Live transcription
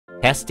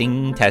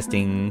Testing,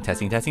 testing,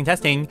 testing, testing,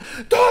 testing.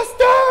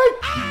 Testing!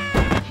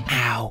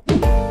 Ow.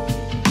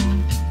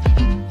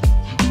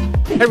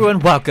 Hey everyone,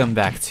 welcome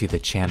back to the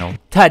channel.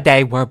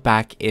 Today we're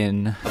back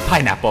in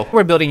Pineapple.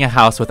 We're building a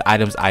house with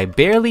items I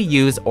barely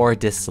use or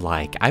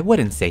dislike. I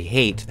wouldn't say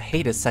hate.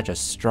 Hate is such a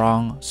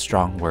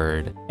strong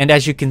word. And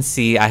as you can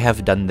see, I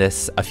have done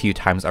this a few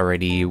times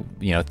already,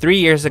 3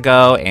 years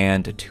ago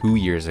and 2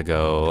 years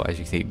ago. As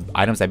you can see,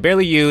 items I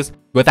barely use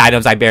with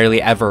items I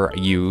barely ever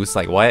use.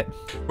 Like what?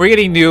 We're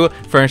getting new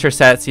furniture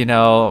sets,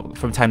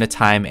 from time to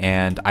time,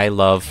 and I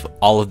love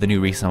all of the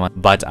new recent ones.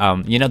 But,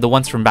 the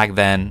ones from back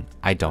then,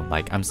 I don't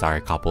like. I'm sorry,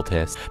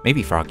 Coppletis.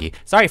 Maybe Froggy.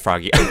 Sorry,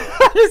 Froggy.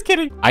 Just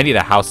kidding. I need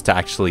a house to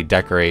actually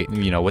decorate,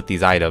 with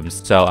these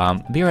items. So,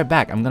 be right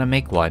back. I'm gonna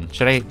make one.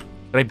 Should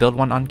I build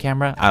one on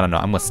camera? I don't know.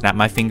 I'm gonna snap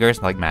my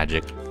fingers like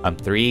magic.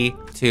 3,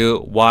 2,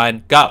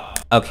 1, go!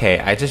 Okay,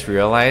 I just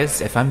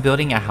realized if I'm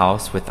building a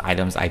house with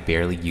items I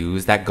barely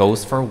use, that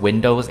goes for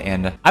windows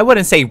and I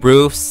wouldn't say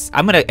roofs.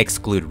 I'm gonna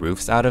exclude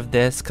roofs out of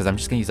this because I'm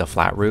just gonna use a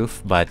flat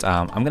roof, but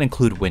I'm gonna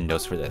include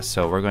windows for this.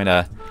 So we're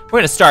gonna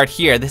start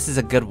here. This is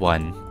a good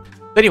one.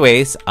 So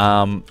anyways,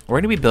 we're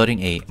gonna be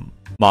building a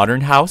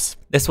modern house.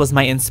 This was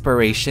my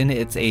inspiration.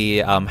 It's a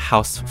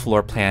house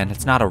floor plan.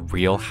 It's not a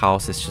real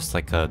house. It's just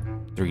like a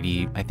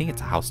 3D, I think it's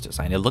a house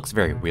design. It looks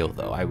very real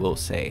though, I will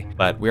say.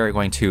 But we are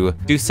going to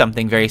do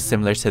something very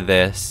similar to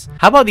this.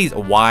 How about these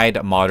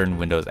wide modern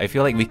windows? I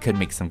feel like we could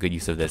make some good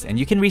use of this, and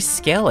you can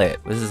rescale it.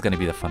 This is gonna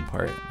be the fun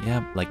part.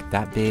 Yep, like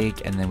that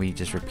big, and then we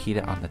just repeat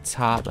it on the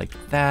top like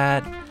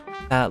that.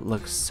 That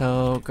looks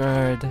so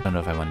good. I don't know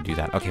if I want to do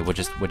that. Okay, we'll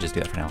just do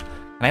that for now. Can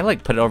I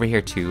like put it over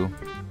here too?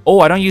 Oh,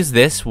 I don't use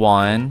this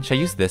one. Should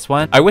I use this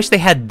one? I wish they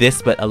had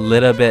this, but a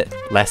little bit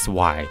less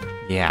wide.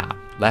 Yeah.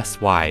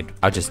 Less wide.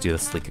 I'll just do the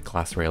sleek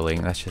glass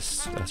railing. That's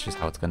just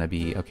how it's gonna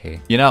be.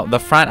 Okay. The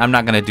front, I'm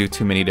not gonna do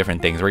too many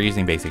different things. We're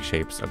using basic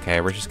shapes.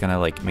 Okay, we're just gonna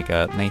like make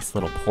a nice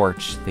little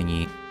porch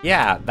thingy.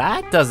 Yeah,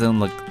 that doesn't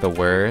look the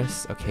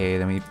worst. Okay,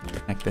 then we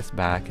connect this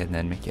back and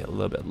then make it a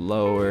little bit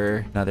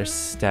lower. Another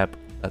step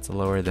that's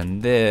lower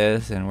than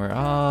this, and we're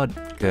all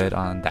good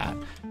on that.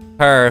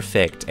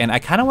 Perfect. And I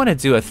kind of want to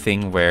do a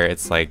thing where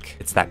it's like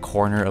it's that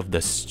corner of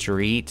the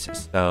street,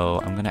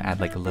 so I'm gonna add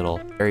like a little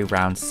very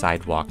round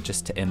sidewalk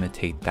just to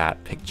imitate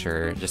that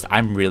picture.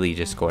 I'm really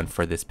just going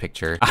for this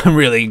picture. I'm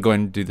really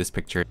going to do this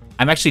picture.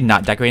 I'm actually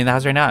not decorating the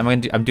house right now.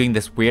 I'm doing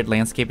this weird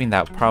landscaping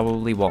that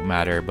probably won't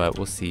matter, but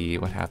we'll see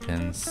what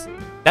happens.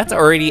 That's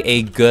already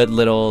a good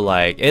little,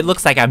 it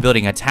looks like I'm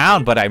building a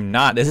town, but I'm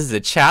not. This is a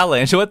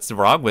challenge. What's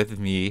wrong with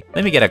me?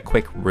 Let me get a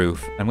quick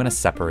roof. I'm gonna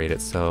separate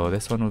it. So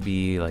this one will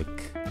be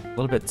like a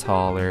little bit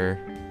taller.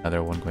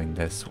 Another one going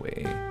this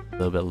way. A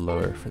little bit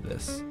lower for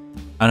this.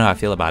 I don't know how I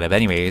feel about it. But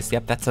anyways,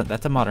 yep, that's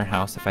a modern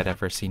house if I'd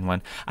ever seen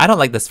one. I don't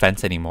like this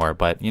fence anymore,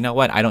 but you know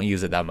what? I don't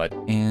use it that much.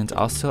 And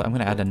also, I'm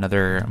gonna add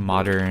another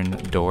modern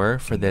door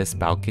for this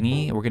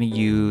balcony. We're gonna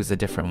use a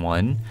different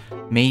one.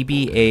 Maybe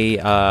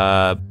use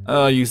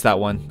that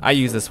one. I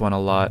use this one a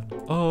lot.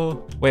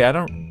 Oh, wait,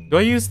 do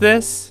I use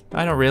this?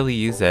 I don't really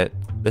use it.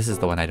 This is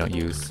the one I don't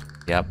use.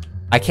 Yep.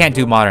 I can't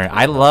do modern.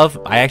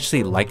 I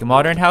actually like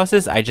modern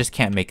houses. I just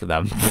can't make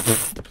them.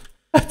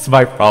 That's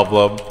my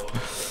problem.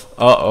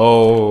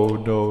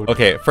 Uh-oh, no.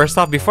 Okay, first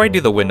off, before I do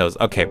the windows,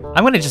 okay,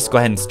 I'm gonna just go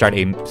ahead and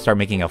start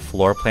making a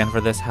floor plan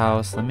for this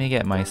house. Let me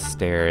get my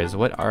stairs.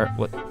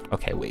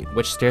 Okay, wait,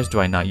 which stairs do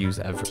I not use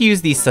ever? To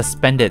use these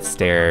suspended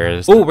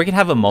stairs. Oh, we're gonna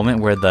have a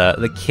moment where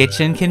the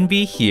kitchen can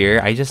be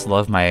here. I just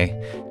love my,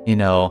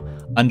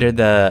 under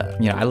the,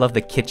 I love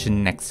the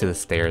kitchen next to the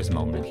stairs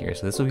moment here.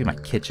 So this will be my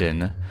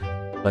kitchen.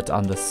 But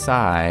on the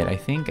side, I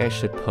think I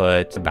should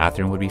put a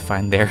bathroom would be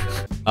fine there.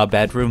 A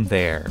bedroom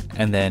there.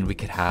 And then we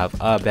could have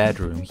a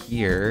bedroom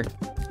here.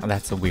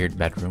 That's a weird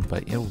bedroom,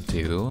 but it'll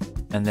do.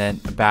 And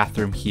then a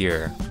bathroom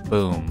here.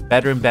 Boom.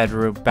 Bedroom,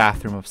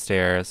 bathroom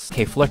upstairs.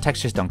 Okay, floor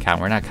textures don't count.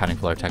 We're not counting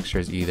floor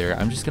textures either.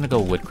 I'm just gonna go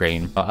wood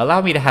grain.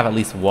 Allow me to have at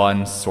least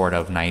one sort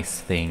of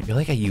nice thing. I feel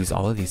like I use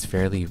all of these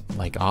fairly,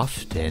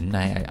 often.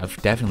 I've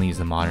definitely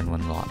used the modern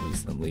one a lot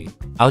recently.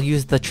 I'll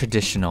use the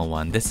traditional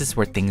one. This is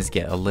where things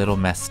get a little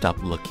messed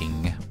up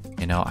looking.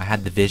 I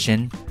had the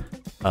vision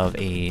of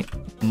a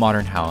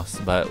modern house,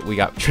 but we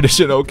got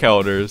traditional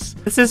counters.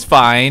 This is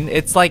fine.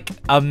 It's like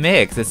a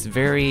mix. It's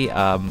very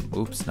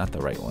oops, not the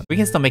right one. We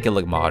can still make it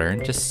look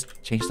modern.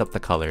 Just change up the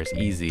colors.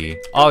 Easy.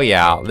 Oh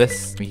yeah,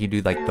 we can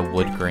do like the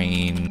wood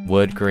grain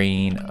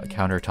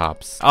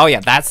countertops. Oh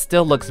yeah, that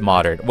still looks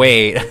modern.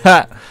 Wait.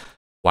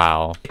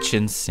 Wow.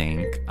 Kitchen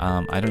sink.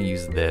 I don't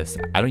use this.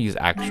 I don't use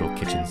actual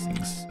kitchen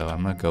sinks, so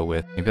I'm gonna go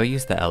with, maybe I'll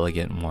use the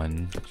elegant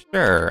one.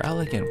 Sure,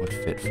 elegant would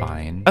fit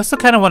fine. I also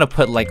kind of want to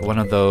put like one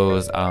of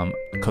those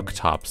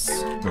cooktops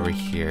over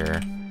here,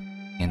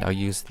 and I'll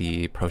use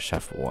the Pro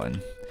Chef one.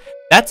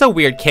 That's a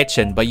weird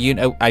kitchen, but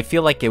I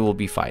feel like it will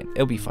be fine.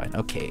 It'll be fine.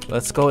 Okay,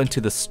 let's go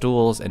into the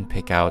stools and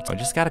pick out. I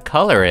just gotta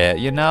color it,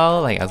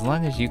 like as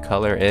long as you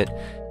color it,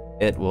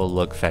 it will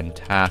look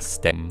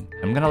fantastic.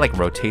 I'm gonna like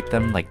rotate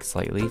them like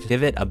slightly to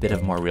give it a bit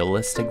of more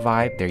realistic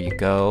vibe. There you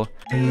go.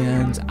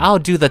 And I'll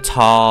do the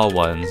tall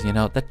ones, you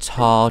know, the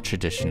tall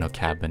traditional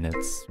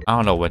cabinets. I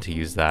don't know when to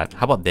use that.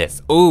 How about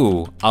this?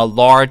 Ooh, a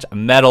large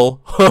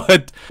metal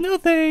hood. No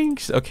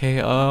thanks.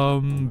 Okay,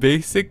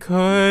 basic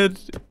hood.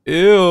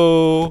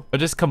 Ew. I'll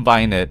just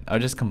combine it.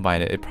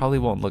 It probably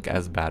won't look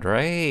as bad,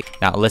 right?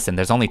 Now listen,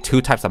 there's only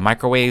 2 types of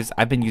microwaves.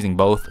 I've been using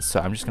both, so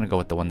I'm just gonna go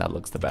with the one that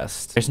looks the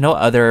best. There's no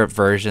other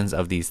versions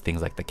of these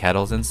things like the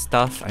kettles and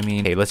stuff. I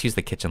mean, hey, let's use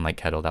the kitchen light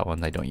kettle. That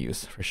one I don't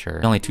use for sure.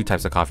 There's only 2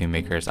 types of coffee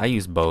makers. I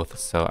use both,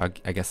 so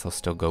I guess I'll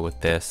still go with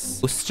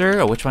this.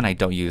 Toaster, or which one I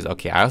don't use?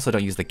 Okay, I also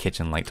don't use the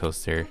kitchen light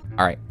toaster.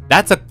 All right,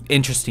 that's an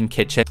interesting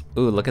kitchen.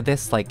 Ooh, look at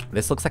this. Like,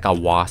 this looks like a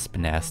wasp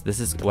nest. This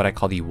is what I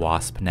call the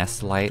wasp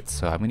nest light,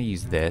 so I'm gonna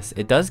use this.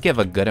 It does give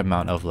a good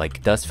amount of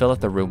like, does fill up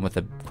the room with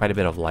quite a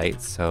bit of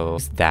light, so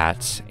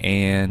that,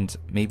 and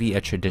maybe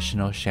a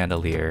traditional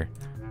chandelier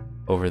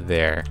over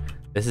there.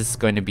 This is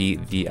going to be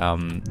the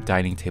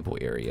dining table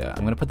area.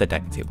 I'm gonna put the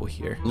dining table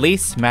here. At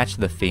least match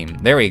the theme.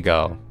 There we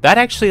go. That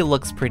actually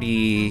looks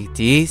pretty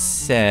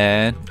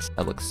decent.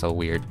 That looks so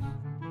weird.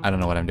 I don't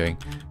know what I'm doing.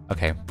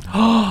 Okay.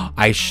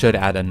 I should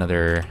add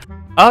another.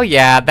 Oh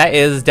yeah, that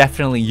is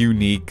definitely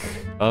unique.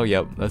 Oh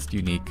yep, that's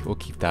unique. We'll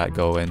keep that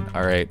going.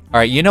 All right,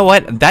 you know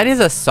what? That is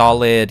a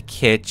solid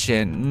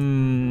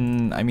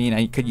kitchen. I mean,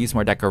 I could use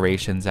more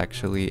decorations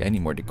actually. I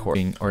need more decor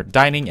or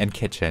dining and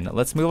kitchen.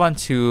 Let's move on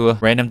to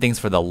random things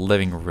for the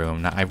living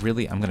room. Now I'm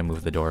gonna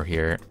move the door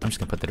here. I'm just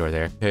gonna put the door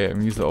there. Okay, I'm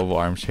gonna use the oval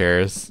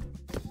armchairs,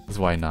 because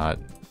why not?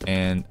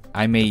 And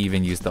I may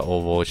even use the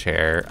oval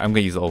chair. I'm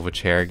gonna use the oval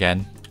chair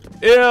again.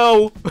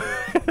 Ew.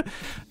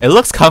 It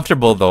looks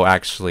comfortable though,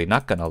 actually,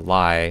 not gonna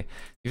lie.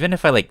 Even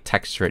if I like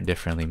texture it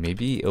differently,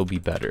 maybe it'll be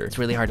better. It's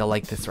really hard to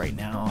like this right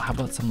now. How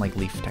about some like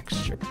leaf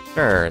texture?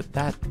 Sure,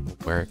 that will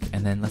work.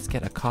 And then let's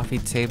get a coffee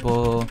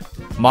table.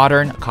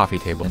 Modern coffee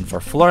table. And for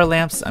floor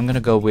lamps, I'm gonna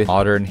go with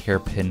modern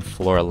hairpin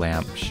floor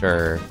lamp.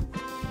 Sure.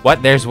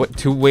 What? There's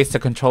 2 ways to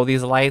control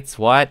these lights?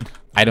 What?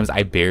 Items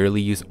I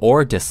barely use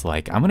or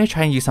dislike. I'm gonna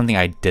try and use something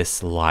I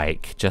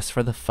dislike just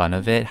for the fun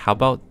of it. How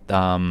about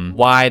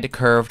wide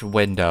curved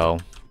window?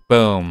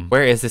 Boom.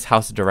 Where is this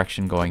house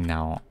direction going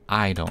now?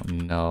 I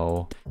don't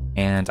know.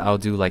 And I'll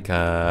do like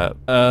a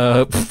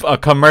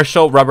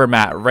commercial rubber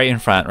mat right in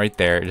front, right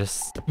there.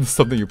 Just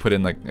something you put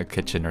in like a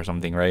kitchen or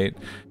something, right?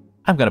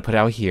 I'm gonna put it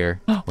out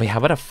here. Wait, how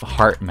about a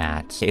heart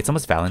mat? Okay, it's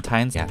almost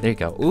Valentine's. Yeah, there you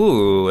go.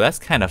 Ooh, that's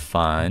kind of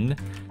fun.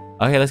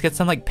 Okay, let's get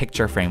some like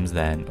picture frames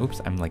then. Oops,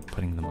 I'm like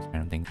putting the most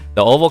random thing.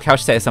 The oval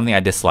couch set is something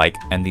I dislike,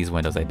 and these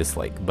windows I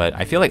dislike. But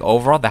I feel like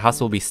overall the house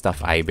will be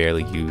stuff I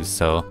barely use,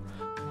 so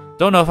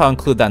don't know if I'll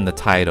include that in the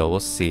title.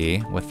 We'll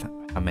see with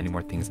how many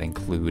more things I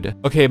include.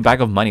 Okay, bag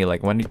of money.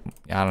 Like when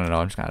I don't know.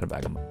 I'm just gonna add a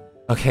bag of money.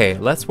 Okay,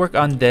 let's work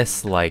on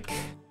this like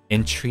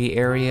entry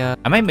area.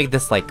 I might make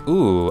this like,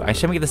 ooh, I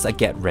should make this a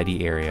get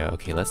ready area.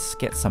 Okay, let's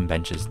get some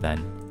benches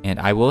then. And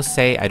I will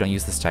say I don't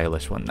use the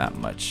stylish one that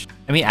much.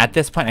 I mean, at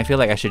this point, I feel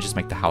like I should just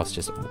make the house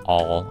just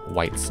all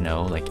white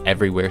snow. Like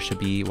everywhere should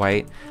be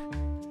white.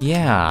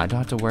 Yeah, I don't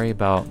have to worry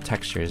about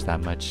textures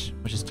that much.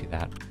 We'll just do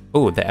that.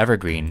 Oh, the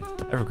evergreen.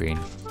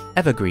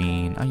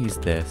 Evergreen. I'll use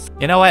this.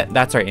 You know what?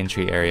 That's our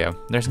entry area.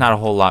 There's not a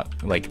whole lot,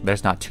 like,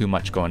 there's not too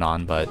much going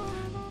on, but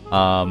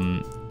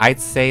I'd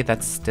say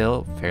that's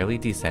still fairly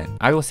decent.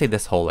 I will say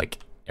this whole, like,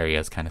 area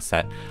is kind of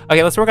set.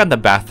 Okay, let's work on the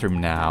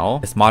bathroom now.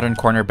 This modern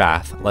corner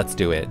bath. Let's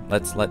do it.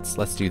 Let's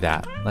do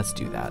that. Let's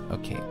do that.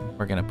 Okay,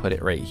 we're gonna put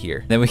it right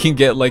here. Then we can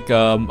get like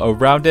a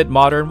rounded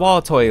modern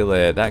wall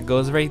toilet that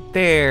goes right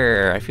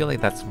there. I feel like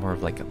that's more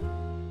of like a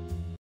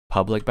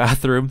public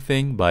bathroom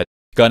thing, but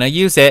gonna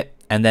use it.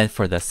 And then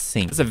for the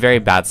sink, it's a very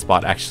bad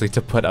spot actually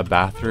to put a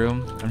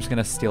bathroom. I'm just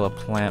gonna steal a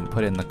plant,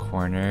 put it in the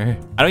corner.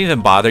 I don't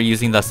even bother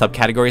using the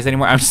subcategories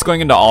anymore. I'm just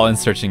going into all and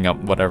searching up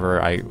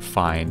whatever I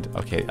find.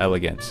 Okay,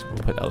 elegant.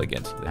 We'll put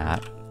elegant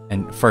that.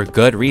 And for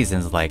good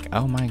reasons, like,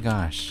 oh my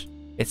gosh,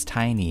 it's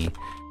tiny.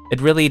 It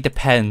really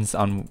depends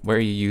on where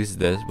you use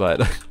this,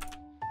 but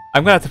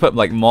I'm gonna have to put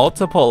like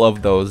multiple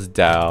of those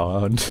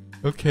down.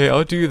 Okay,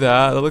 I'll do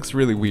that. That looks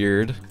really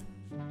weird.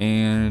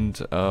 And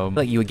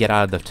like you would get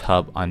out of the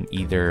tub on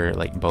either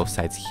like both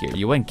sides here.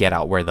 You wouldn't get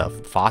out where the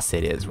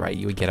faucet is, right?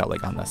 You would get out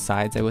like on the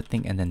sides, I would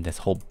think, and then this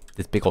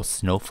big old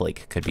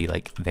snowflake could be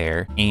like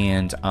there.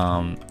 And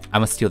I'm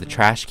gonna steal the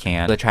trash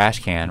can.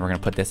 We're gonna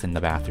put this in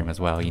the bathroom as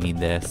well. You need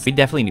this. We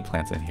definitely need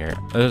plants in here.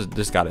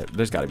 There's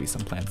gotta be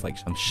some plants, like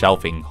some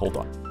shelving. Hold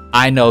on,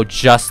 I know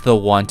just the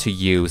one to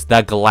use.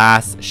 The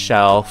glass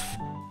shelf.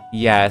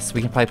 Yes,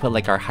 we can probably put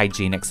like our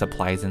hygienic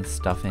supplies and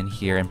stuff in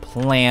here, and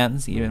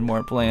plants, even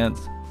more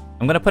plants.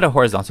 I'm gonna put a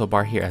horizontal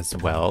bar here as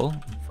well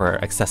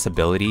for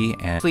accessibility,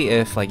 and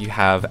if like you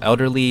have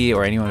elderly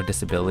or anyone with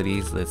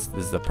disabilities, this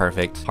is the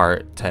perfect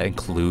part to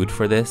include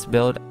for this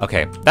build.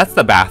 Okay, that's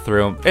the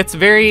bathroom. It's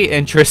very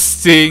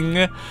interesting.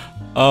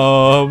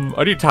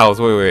 I need towels.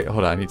 Wait,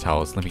 hold on, I need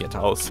towels. Let me get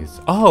towels.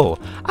 Oh,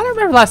 I don't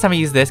remember last time I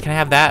used this. Can I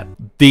have that?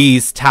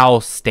 These towel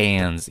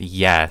stands,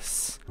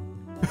 yes.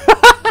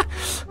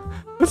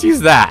 Let's use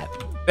that.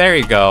 There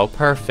you go.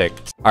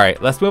 Perfect. All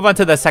right, let's move on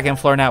to the second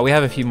floor now. We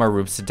have a few more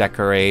rooms to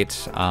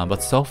decorate,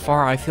 but so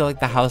far I feel like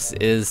the house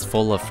is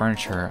full of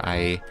furniture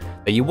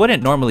that you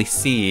wouldn't normally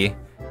see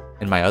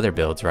in my other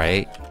builds,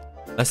 right?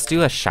 Let's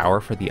do a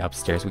shower for the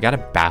upstairs. We got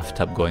a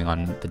bathtub going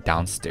on the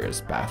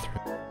downstairs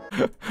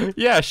bathroom.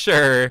 Yeah,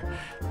 sure.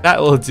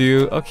 That will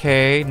do.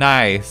 Okay,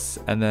 nice.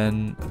 And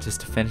then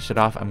just to finish it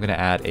off, I'm gonna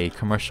add a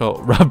commercial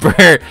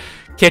rubber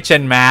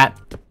kitchen mat.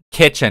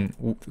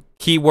 Kitchen.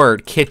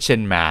 Keyword,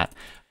 kitchen mat.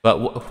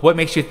 But what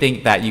makes you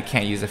think that you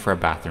can't use it for a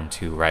bathroom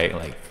too, right?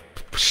 Like,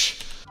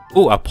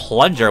 ooh, a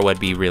plunger would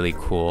be really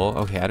cool.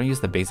 Okay, I don't use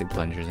the basic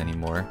plungers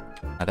anymore.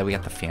 Now that we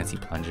got the fancy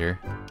plunger.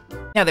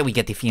 Now that we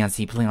get the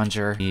fancy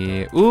plunger.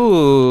 Yeah.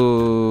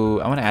 Ooh,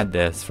 I want to add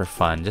this for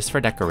fun, just for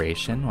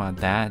decoration. Want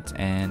that,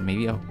 and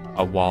maybe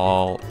a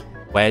wall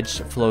wedge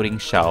floating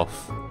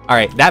shelf. All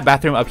right, that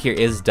bathroom up here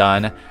is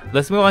done.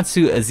 Let's move on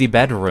to the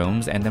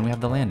bedrooms, and then we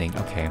have the landing.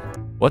 Okay.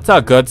 What's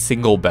a good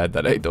single bed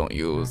that I don't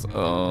use?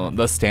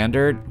 The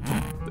standard?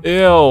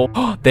 Ew.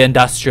 The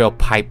industrial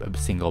pipe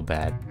single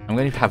bed. I'm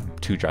going to have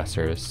 2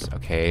 dressers,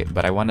 okay?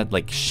 But I want to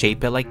like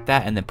shape it like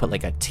that and then put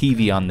like a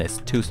TV on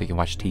this too so you can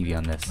watch TV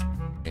on this.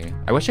 Okay.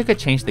 I wish I could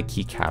change the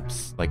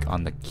keycaps like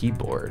on the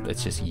keyboard.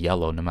 It's just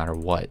yellow no matter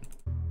what.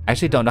 I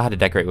actually don't know how to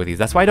decorate with these.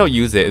 That's why I don't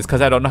use it, is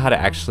because I don't know how to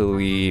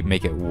actually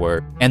make it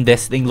work. And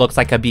this thing looks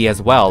like a bee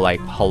as well. Like,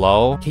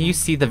 hello? Can you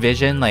see the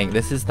vision? Like,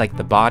 this is like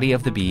the body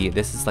of the bee.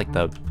 This is like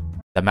the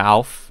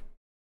mouth.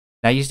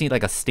 Now you just need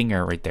like a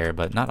stinger right there,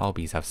 but not all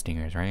bees have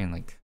stingers, right? And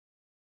like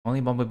only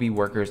bumblebee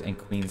workers and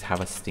queens have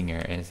a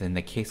stinger, as in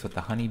the case with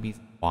the honeybees.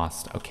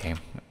 Wasp. Okay,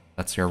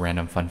 that's your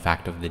random fun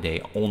fact of the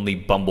day. Only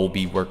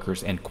bumblebee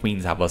workers and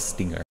queens have a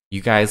stinger. You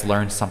guys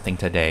learned something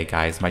today,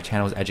 guys. My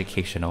channel is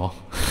educational.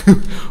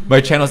 My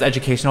channel is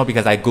educational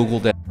because I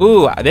googled it.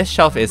 Ooh, this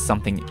shelf is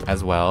something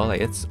as well. Like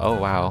it's, oh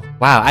wow.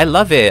 Wow, I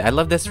love it. I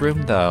love this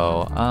room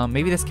though.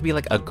 Maybe this could be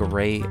like a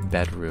gray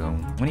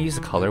bedroom. I'm gonna use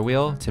a color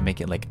wheel to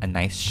make it like a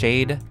nice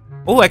shade.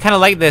 Oh, I kind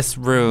of like this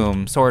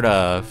room, sort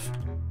of.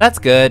 That's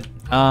good.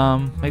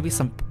 Maybe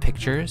some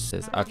pictures.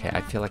 Okay,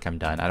 I feel like I'm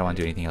done. I don't want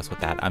to do anything else with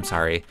that. I'm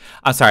sorry.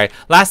 I'm sorry.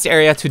 Last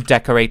area to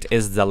decorate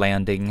is the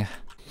landing.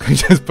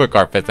 Just put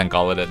carpets and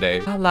call it a day.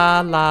 La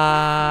la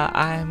la.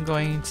 I'm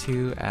going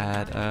to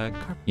add a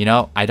carpet. You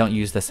know, I don't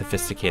use the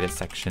sophisticated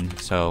section,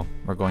 so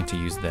we're going to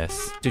use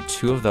this. Do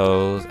 2 of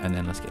those, and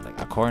then let's get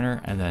like a corner,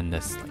 and then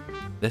this like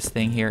this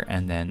thing here,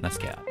 and then let's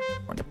get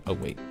a corner. Oh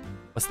wait,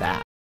 what's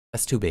that?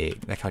 That's too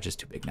big. That couch is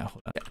too big now.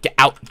 Hold on. Get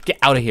out! Get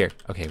out of here!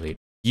 Okay, wait.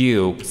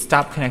 You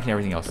stop connecting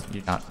everything else.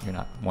 You're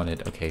not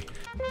wanted. Okay.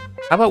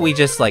 How about we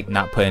just like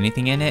not put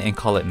anything in it and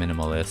call it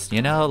minimalist?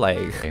 You know, like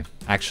okay.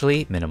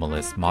 Actually,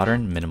 minimalist,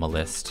 modern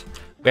minimalist.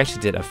 We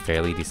actually did a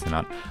fairly decent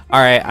amount.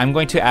 All right, I'm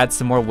going to add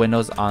some more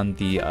windows on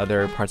the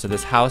other parts of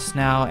this house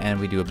now,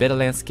 and we do a bit of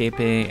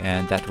landscaping,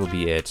 and that will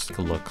be it. Take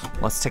a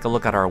look. Let's take a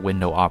look at our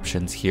window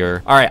options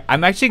here. All right,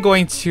 I'm actually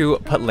going to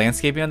put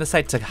landscaping on the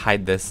side to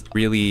hide this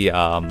really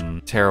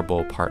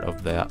terrible part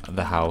of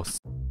the house.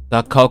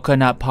 The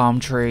coconut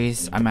palm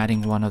trees. I'm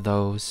adding one of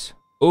those.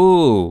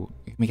 Ooh,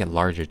 you can make it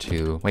larger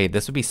too. Wait,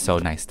 this would be so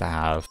nice to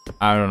have.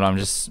 I don't know, I'm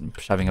just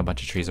shoving a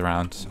bunch of trees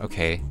around.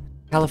 Okay.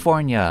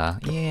 California.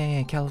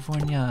 Yeah,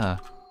 California.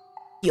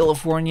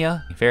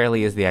 California.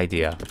 Fairly is the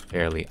idea.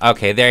 Fairly.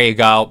 Okay, there you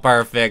go.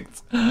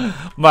 Perfect.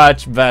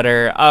 Much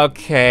better.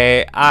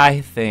 Okay,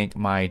 I think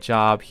my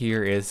job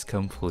here is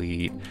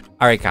complete.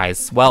 All right,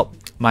 guys. Well,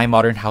 my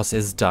modern house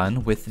is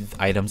done with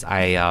items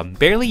I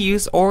barely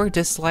use or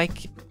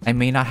dislike. I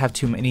may not have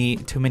too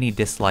many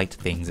disliked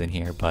things in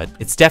here, but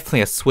it's definitely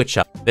a switch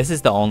up. This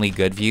is the only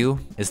good view,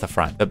 is the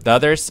front. The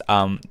others,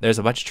 there's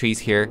a bunch of trees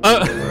here.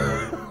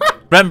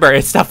 Remember,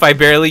 it's stuff I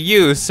barely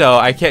use, so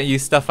I can't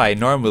use stuff I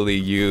normally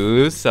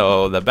use.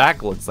 So the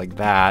back looks like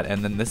that,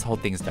 and then this whole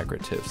thing is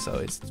decorative. So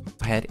it's go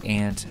ahead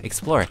and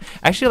explore.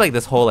 I actually like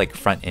this whole like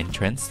front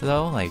entrance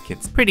though. Like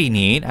it's pretty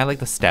neat. I like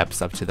the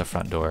steps up to the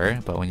front door,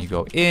 but when you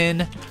go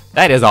in,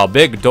 that is a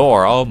big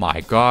door. Oh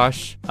my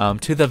gosh.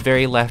 To the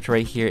very left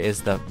right here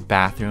is the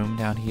bathroom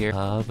down here.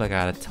 I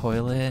got a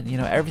toilet. You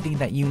know, everything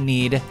that you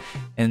need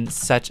in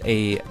such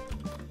a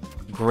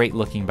great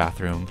looking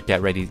bathroom.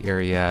 Get ready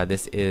area.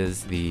 This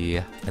is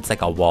it's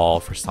like a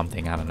wall for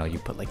something. I don't know. You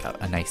put like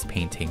a nice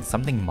painting,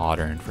 something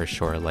modern for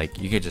sure.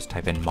 Like you could just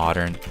type in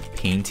modern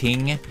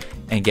painting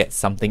and get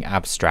something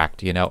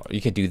abstract, you know.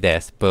 You could do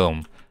this.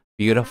 Boom.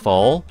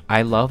 Beautiful.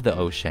 I love the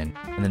ocean.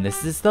 And then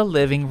this is the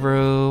living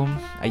room.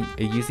 I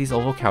use these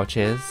oval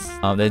couches.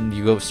 Then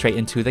you go straight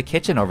into the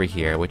kitchen over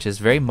here, which is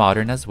very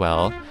modern as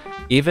well.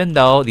 Even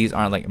though these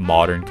aren't like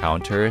modern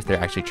counters, they're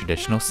actually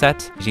traditional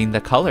set. Changing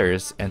the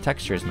colors and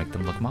textures make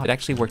them look modern. It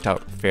actually worked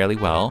out fairly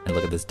well. And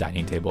look at this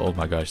dining table. Oh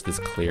my gosh, this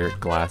clear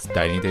glass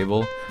dining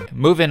table.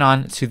 Moving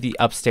on to the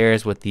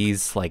upstairs with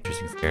these like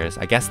interesting stairs.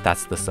 I guess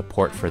that's the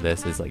support for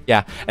this is like,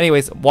 yeah.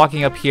 Anyways,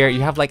 walking up here,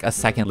 you have like a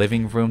second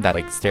living room that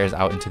like stares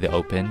out into the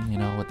open, you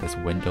know, with this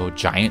window,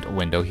 giant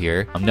window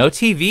here. No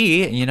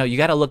TV, you know, you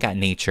gotta look at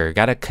nature,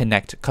 gotta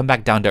connect, come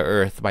back down to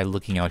earth by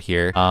looking out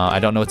here. I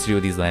don't know what to do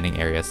with these landing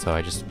areas, so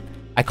I just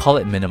I call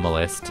it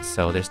minimalist,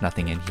 so there's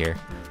nothing in here.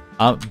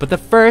 But the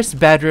first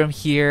bedroom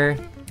here,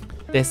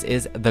 this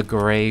is the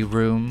gray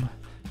room.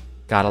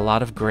 Got a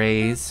lot of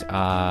grays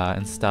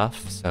and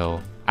stuff,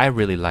 so I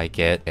really like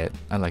it.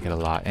 I like it a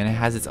lot. And it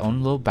has its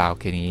own little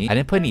balcony. I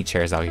didn't put any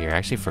chairs out here. I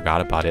actually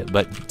forgot about it.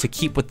 But to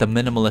keep with the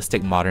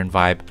minimalistic modern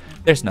vibe,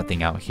 there's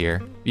nothing out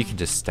here. You can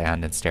just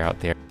stand and stare out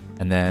there.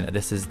 And then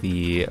this is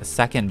the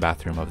second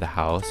bathroom of the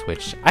house,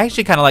 which I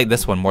actually kind of like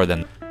this one more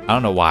than, I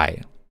don't know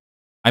why.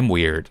 I'm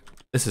weird.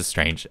 This is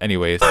strange.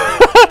 Anyways.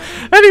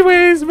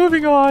 Anyways,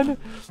 moving on.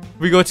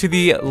 We go to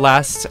the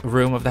last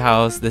room of the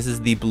house. This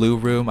is the blue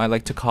room, I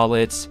like to call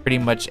it. Pretty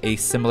much a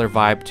similar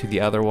vibe to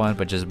the other one,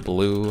 but just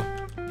blue.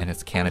 And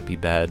it's canopy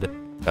bed.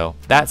 So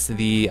that's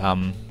the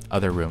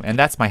other room. And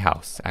that's my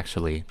house,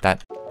 actually.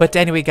 But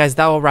anyway, guys,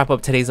 that will wrap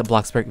up today's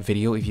Bloxburg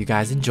video. If you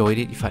guys enjoyed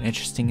it, you found it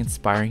interesting,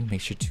 inspiring,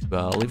 make sure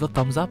to leave a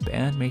thumbs up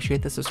and make sure you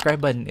hit the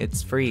subscribe button.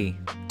 It's free.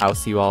 I'll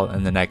see you all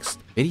in the next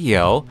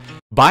video.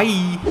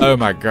 Bye! Oh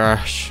my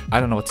gosh.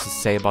 I don't know what to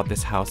say about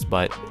this house,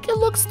 but it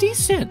looks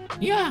decent.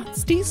 Yeah,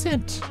 it's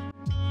decent.